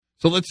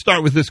So let's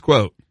start with this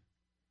quote.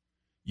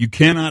 You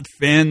cannot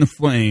fan the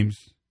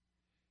flames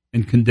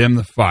and condemn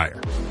the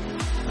fire.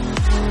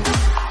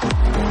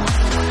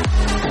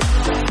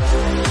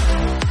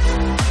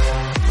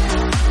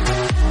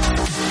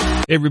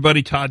 Hey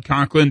everybody, Todd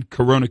Conklin,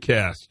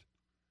 CoronaCast.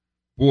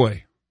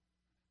 Boy,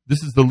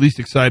 this is the least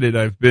excited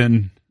I've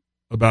been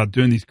about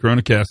doing these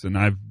CoronaCasts, and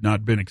I've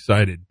not been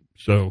excited.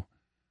 So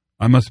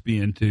I must be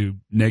into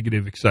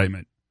negative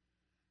excitement.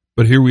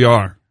 But here we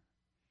are,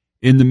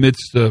 in the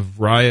midst of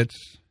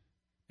riots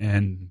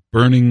and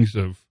burnings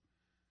of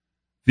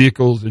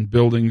vehicles and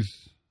buildings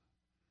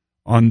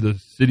on the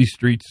city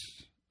streets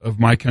of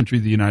my country,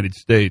 the United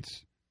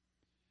States.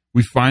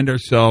 We find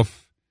ourselves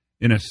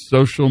in a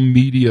social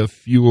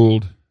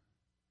media-fueled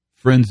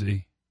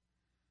frenzy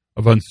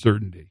of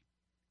uncertainty.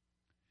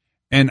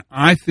 And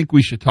I think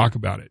we should talk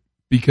about it,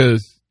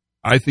 because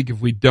I think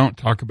if we don't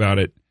talk about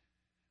it,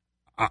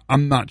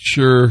 I'm not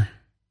sure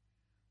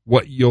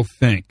what you'll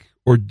think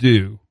or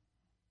do.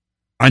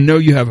 I know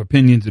you have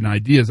opinions and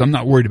ideas. I'm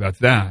not worried about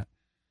that.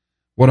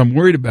 What I'm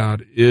worried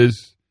about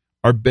is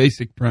our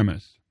basic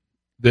premise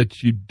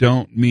that you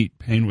don't meet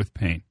pain with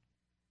pain.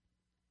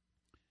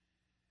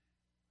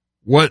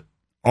 What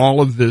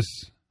all of this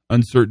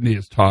uncertainty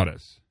has taught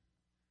us,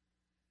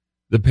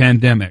 the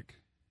pandemic,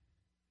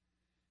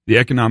 the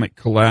economic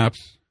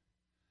collapse,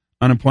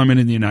 unemployment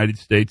in the United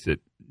States at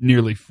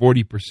nearly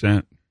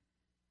 40%,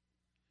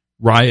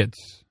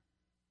 riots,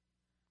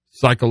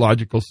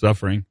 psychological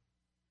suffering.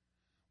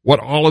 What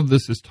all of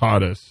this has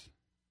taught us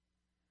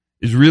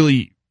is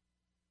really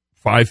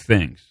 5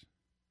 things.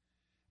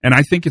 And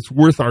I think it's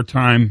worth our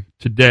time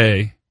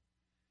today,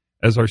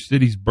 as our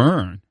cities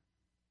burn,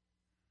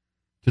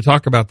 to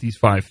talk about these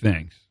 5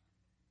 things.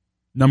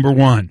 Number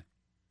 1,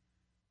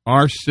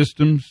 our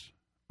systems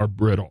are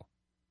brittle.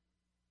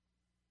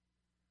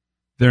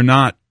 They're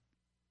not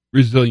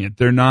resilient.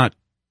 They're not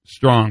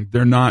strong.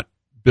 They're not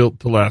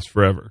built to last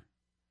forever.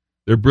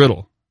 They're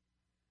brittle.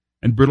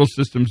 And brittle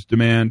systems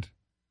demand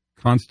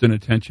constant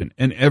attention.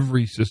 And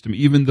every system,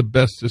 even the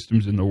best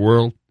systems in the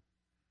world,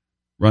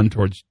 run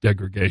towards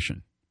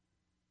degradation.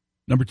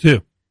 Number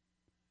 2,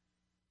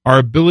 our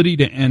ability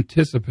to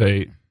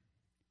anticipate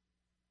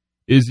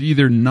is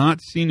either not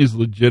seen as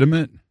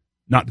legitimate,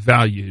 not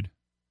valued,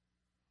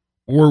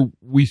 or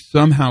we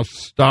somehow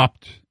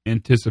stopped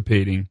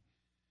anticipating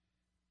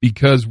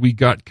because we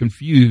got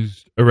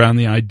confused around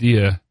the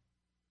idea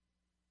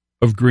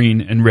of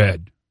green and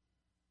red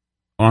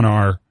on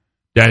our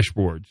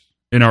dashboards,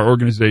 in our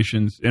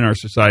organizations, in our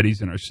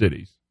societies, in our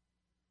cities.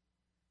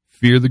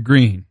 Fear the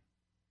green.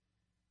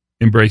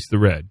 Embrace the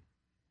red.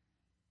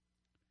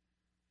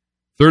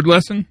 Third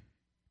lesson,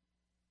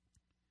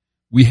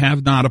 we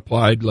have not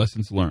applied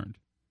lessons learned.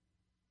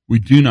 We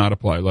do not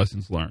apply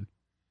lessons learned.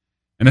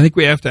 And I think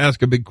we have to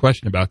ask a big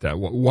question about that.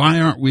 Why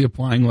aren't we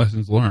applying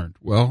lessons learned?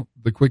 Well,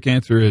 the quick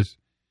answer is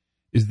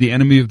the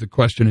enemy of the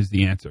question is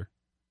the answer.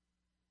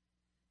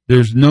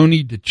 There's no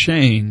need to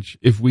change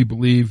if we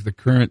believe the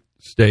current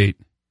state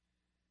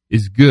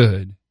is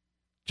good,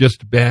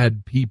 just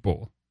bad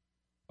people,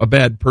 a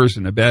bad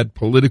person, a bad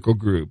political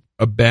group,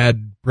 a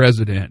bad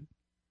president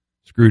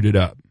screwed it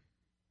up.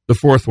 The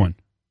fourth one,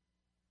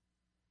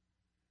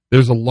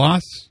 there's a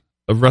loss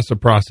of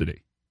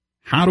reciprocity.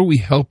 How do we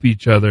help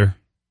each other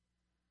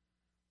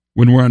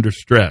when we're under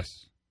stress?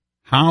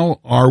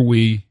 How are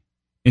we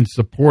in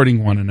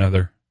supporting one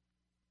another?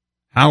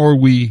 How are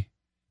we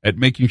at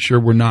making sure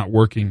we're not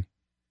working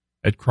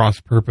at cross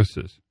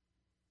purposes?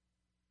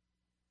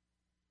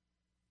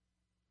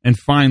 And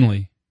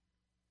finally,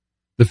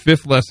 the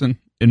fifth lesson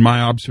in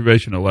my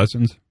observation of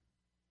lessons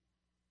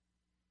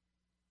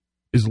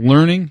is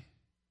learning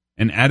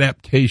and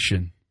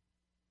adaptation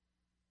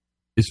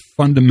is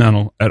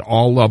fundamental at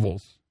all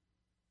levels,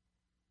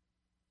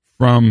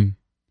 from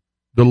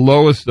the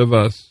lowest of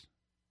us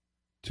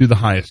to the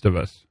highest of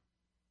us,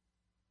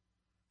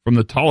 from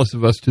the tallest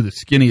of us to the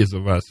skinniest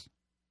of us.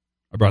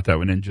 I brought that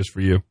one in just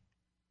for you.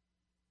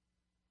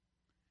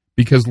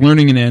 Because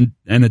learning and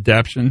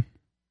adaptation,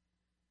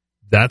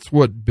 that's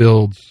what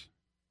builds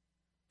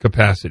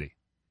capacity.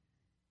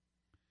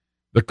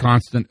 The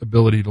constant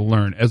ability to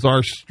learn. As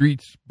our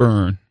streets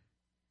burn,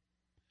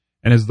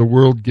 and as the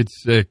world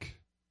gets sick,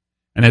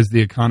 and as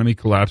the economy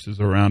collapses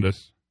around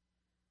us,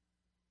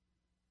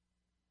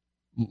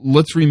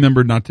 let's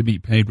remember not to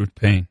meet pain with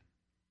pain.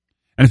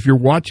 And if you're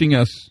watching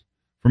us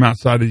from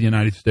outside of the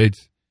United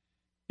States,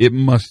 it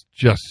must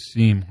just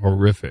seem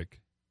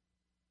horrific.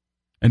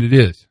 And it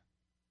is.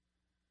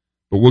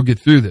 But we'll get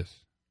through this.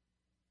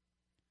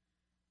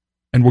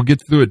 And we'll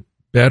get through it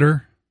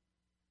better,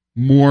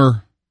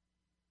 more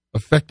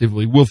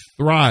effectively. We'll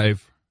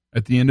thrive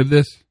at the end of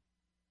this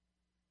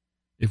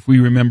if we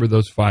remember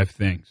those 5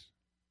 things.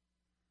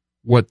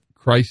 What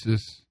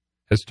crisis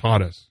has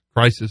taught us.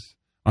 Crisis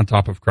on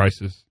top of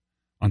crisis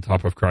on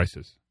top of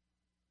crisis.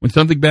 When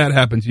something bad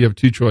happens, you have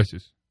 2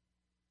 choices.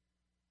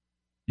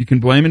 You can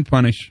blame and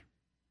punish,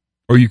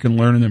 or you can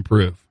learn and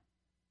improve.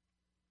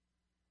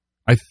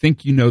 I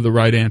think you know the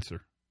right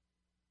answer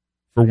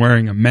for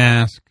wearing a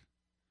mask,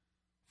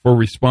 for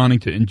responding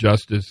to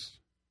injustice,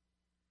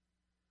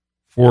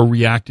 for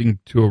reacting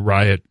to a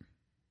riot,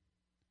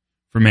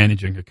 for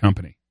managing a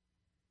company.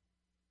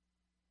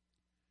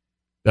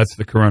 That's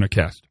the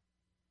CoronaCast.